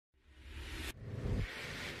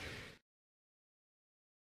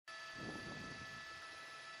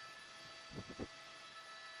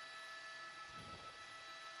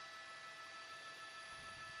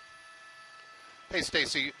Hey,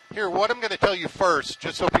 Stacy, here, what I'm going to tell you first,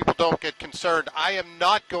 just so people don't get concerned, I am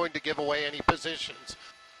not going to give away any positions.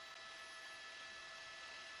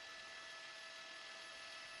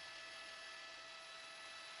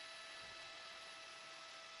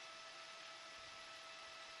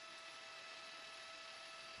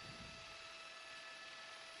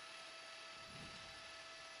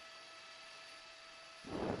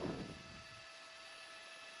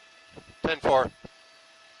 Ten four.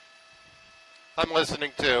 I'm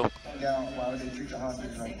listening too. Yeah, why would they treat the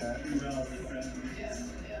hostage like that?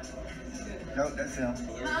 Nope, that's him.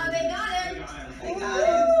 Oh, they got him. They got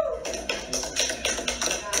him.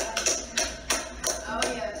 Oh,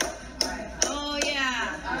 yeah. Oh,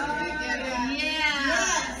 yeah. Oh, yeah.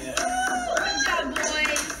 Yes. Good job,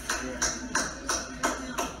 boys.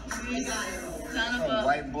 You got it. Son of a...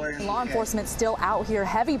 White boy. Law enforcement still out here,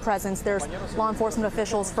 heavy presence. There's law enforcement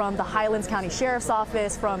officials from the Highlands County Sheriff's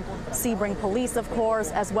Office, from Sebring Police, of course,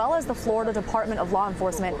 as well as the Florida Department of Law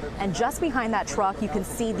Enforcement. And just behind that truck, you can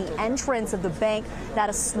see the entrance of the bank that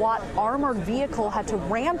a SWAT armored vehicle had to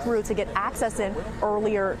ram through to get access in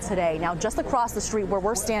earlier today. Now, just across the street where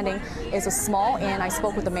we're standing is a small inn. I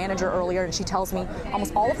spoke with the manager earlier, and she tells me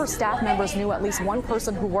almost all of her staff members knew at least one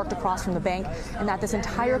person who worked across from the bank, and that this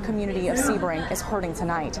entire community of Sebring is hurting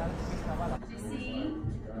tonight.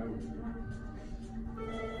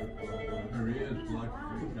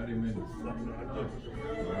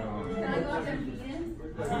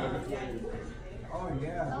 Oh,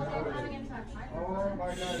 yeah. Oh,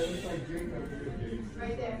 my God, it looks like Jacob.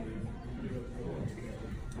 Right there.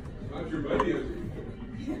 Not your buddy, is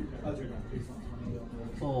he?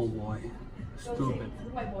 Oh boy, stupid.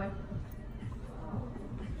 White boy.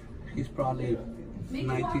 He's probably Make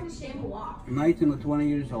him walk and shame a walk. 19 or 20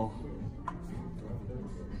 years old.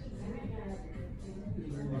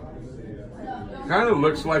 Kind of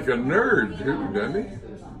looks like a nerd, too, doesn't he?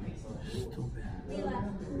 Stupid.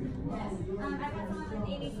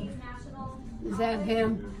 Is that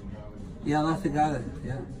him? Yeah, that's the guy that,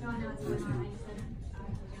 yeah. That's him.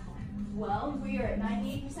 Well, we are at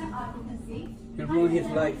 98% occupancy. He ruined his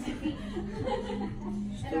life.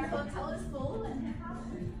 And our hotel is full.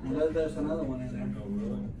 And there's another one in there.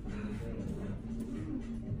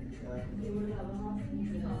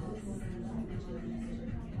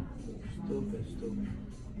 Stupid, stupid.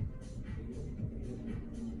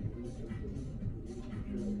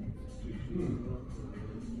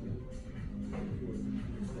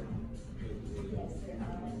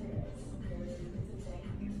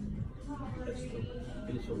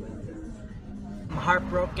 I'm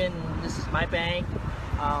heartbroken. This is my bank.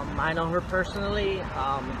 I know her personally.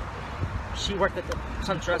 She worked at the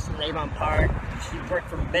SunTrust in Avon Park. She worked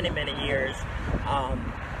for many, many years.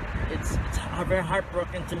 It's very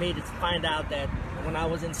heartbroken to me to find out that when I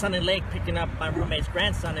was in Sunny Lake picking up my roommate's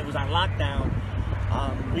grandson, it was on lockdown.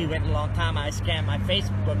 We went a long time. I scanned my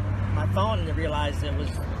Facebook, my phone, and realized it was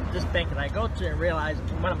this bank that I go to, and realized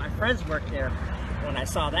one of my friends worked there. When I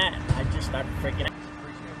saw that, I just started freaking out.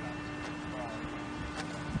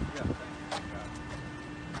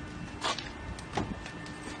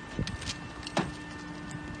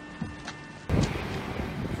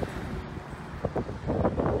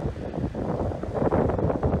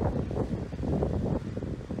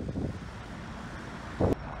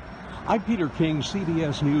 I'm Peter King,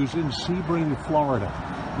 CBS News in Sebring, Florida.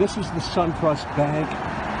 This is the SunTrust Bank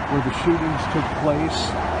where the shootings took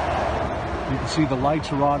place. You can see the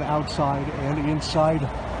lights are on outside and inside,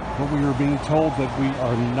 but we are being told that we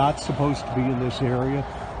are not supposed to be in this area.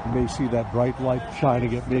 You may see that bright light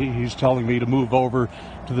shining at me. He's telling me to move over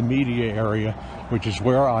to the media area, which is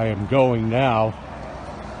where I am going now.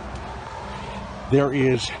 There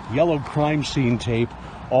is yellow crime scene tape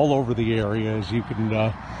all over the area, as you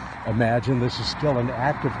can imagine. This is still an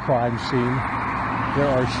active crime scene. There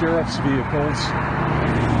are sheriff's vehicles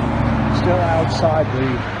still outside the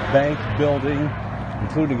bank building,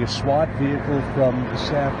 including a SWAT vehicle from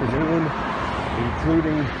this afternoon,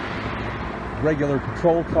 including regular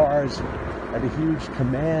patrol cars and a huge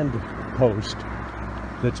command post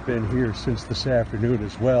that's been here since this afternoon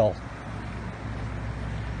as well.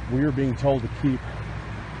 We are being told to keep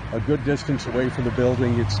a good distance away from the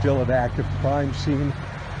building. It's still an active crime scene.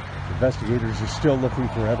 Investigators are still looking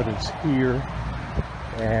for evidence here,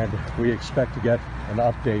 and we expect to get an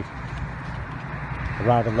update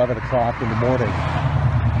around 11 o'clock in the morning.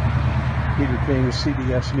 Peter King,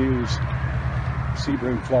 CBS News,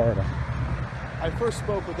 Sebring, Florida. I first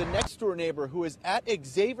spoke with a next-door neighbor who is at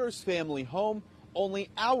Xaver's family home only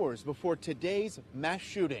hours before today's mass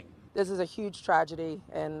shooting. This is a huge tragedy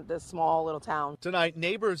in this small little town. Tonight,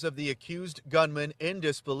 neighbors of the accused gunman in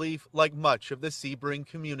disbelief, like much of the Sebring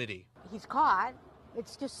community. He's caught.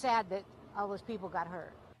 It's just sad that all those people got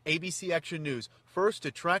hurt. ABC Action News first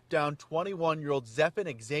to track down 21-year-old Zephen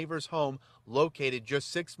Xaver's home, located just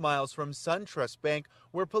 6 miles from SunTrust Bank,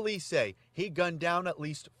 where police say he gunned down at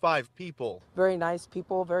least 5 people. Very nice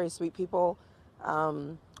people, very sweet people.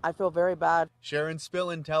 I feel very bad. Sharon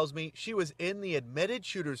Spillin tells me she was in the admitted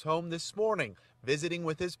shooter's home this morning, visiting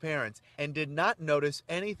with his parents, and did not notice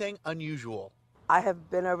anything unusual. I have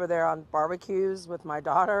been over there on barbecues with my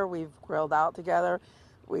daughter. We've grilled out together.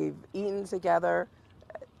 We've eaten together.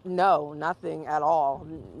 No, nothing at all.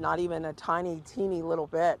 Not even a teeny little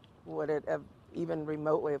bit would it have even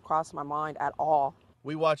remotely have crossed my mind at all.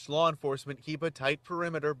 We watched law enforcement keep a tight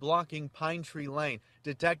perimeter blocking Pine Tree Lane.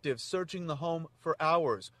 Detectives searching the home for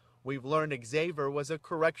hours. We've learned Xaver was a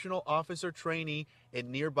correctional officer trainee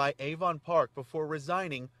in nearby Avon Park before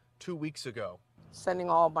resigning 2 weeks ago. Sending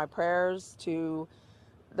all my prayers to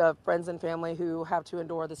the friends and family who have to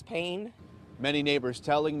endure this pain. Many neighbors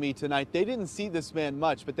telling me tonight they didn't see this man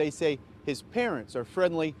much, but they say his parents are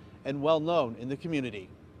friendly and well known in the community.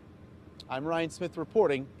 I'm Ryan Smith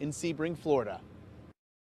reporting in Sebring, Florida.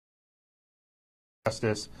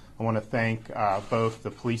 Justice. I want to thank both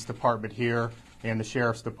the police department here and the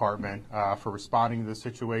sheriff's department for responding to the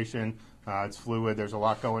situation. It's fluid, there's a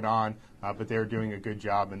lot going on, but they're doing a good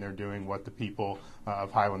job and they're doing what the people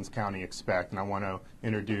of Highlands County expect. And I want to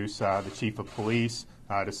introduce the chief of police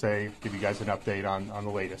to give you guys an update on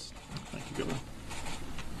the latest. Thank you, Governor.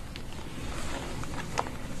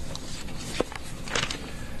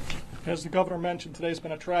 As the governor mentioned, today's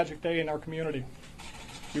been a tragic day in our community.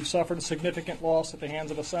 We've suffered a significant loss at the hands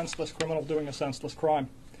of a senseless criminal doing a senseless crime.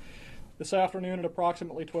 This afternoon at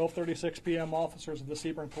approximately 12:36 p.m., officers of the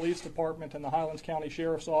Sebring Police Department and the Highlands County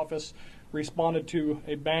Sheriff's Office responded to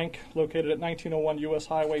a bank located at 1901 U.S.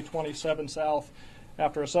 Highway 27 South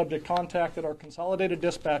after a subject contacted our Consolidated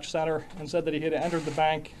Dispatch Center and said that he had entered the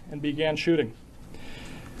bank and began shooting.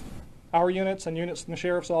 Our units and units from the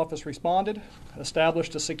Sheriff's Office responded,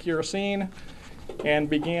 established a secure scene, and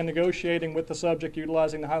began negotiating with the subject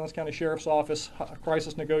utilizing the Highlands County Sheriff's Office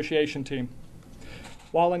crisis negotiation team.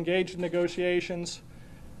 While engaged in negotiations,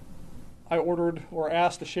 I ordered or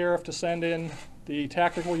asked the sheriff to send in the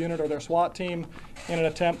tactical unit or their SWAT team in an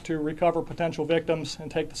attempt to recover potential victims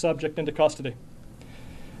and take the subject into custody.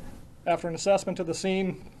 After an assessment of the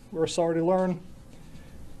scene, we were sorry to learn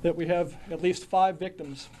that we have at least 5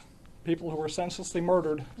 victims, people who were senselessly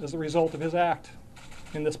murdered as a result of his act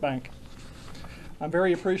in this bank. I'm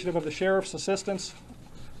very appreciative of the sheriff's assistance,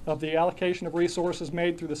 of the allocation of resources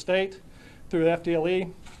made through the state, through the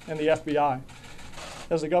FDLE, and the FBI.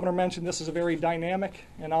 As the governor mentioned, this is a very dynamic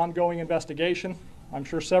and ongoing investigation. I'm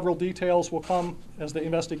sure several details will come as the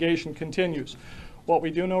investigation continues. What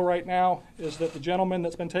we do know right now is that the gentleman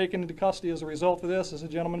that's been taken into custody as a result of this is a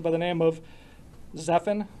gentleman by the name of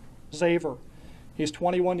Zephen Xaver. He's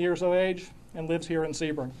 21 years of age and lives here in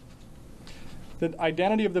Sebring. The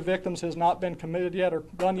identity of the victims has not been committed yet or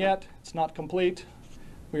done yet. It's not complete.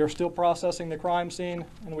 We are still processing the crime scene,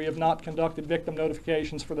 and we have not conducted victim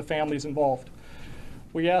notifications for the families involved.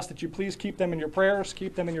 We ask that you please keep them in your prayers,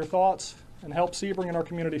 keep them in your thoughts, and help Sebring and our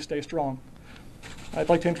community stay strong. I'd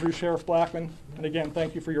like to introduce Sheriff Blackman, and again,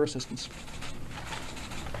 thank you for your assistance.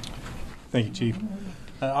 Thank you, Chief.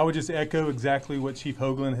 I would just echo exactly what Chief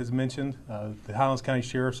Hoglund has mentioned. The Highlands County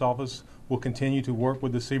Sheriff's Office will continue to work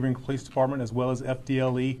with the Sebring Police Department as well as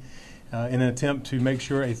FDLE in an attempt to make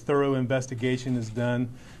sure a thorough investigation is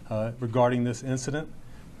done regarding this incident.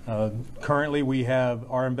 Currently, we have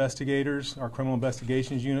our investigators, our criminal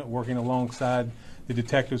investigations unit, working alongside the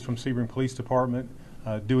detectives from Sebring Police Department,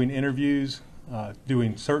 doing interviews,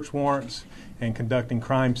 doing search warrants, and conducting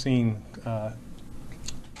crime scene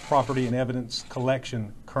property and evidence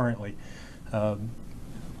collection currently.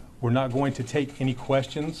 We're not going to take any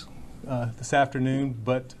questions this afternoon,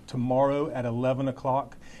 but tomorrow at 11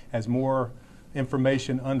 o'clock, as more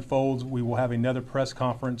information unfolds, we will have another press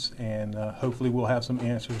conference, and hopefully we'll have some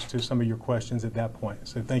answers to some of your questions at that point.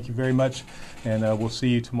 So thank you very much, and we'll see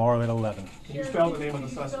you tomorrow at 11. Can you spell the name of the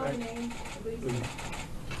suspect?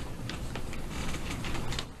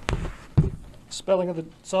 Spelling of the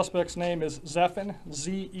suspect's name is Zephen,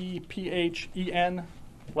 Z-E-P-H-E-N,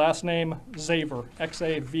 last name Xaver,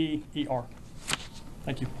 X-A-V-E-R.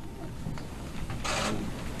 Thank you.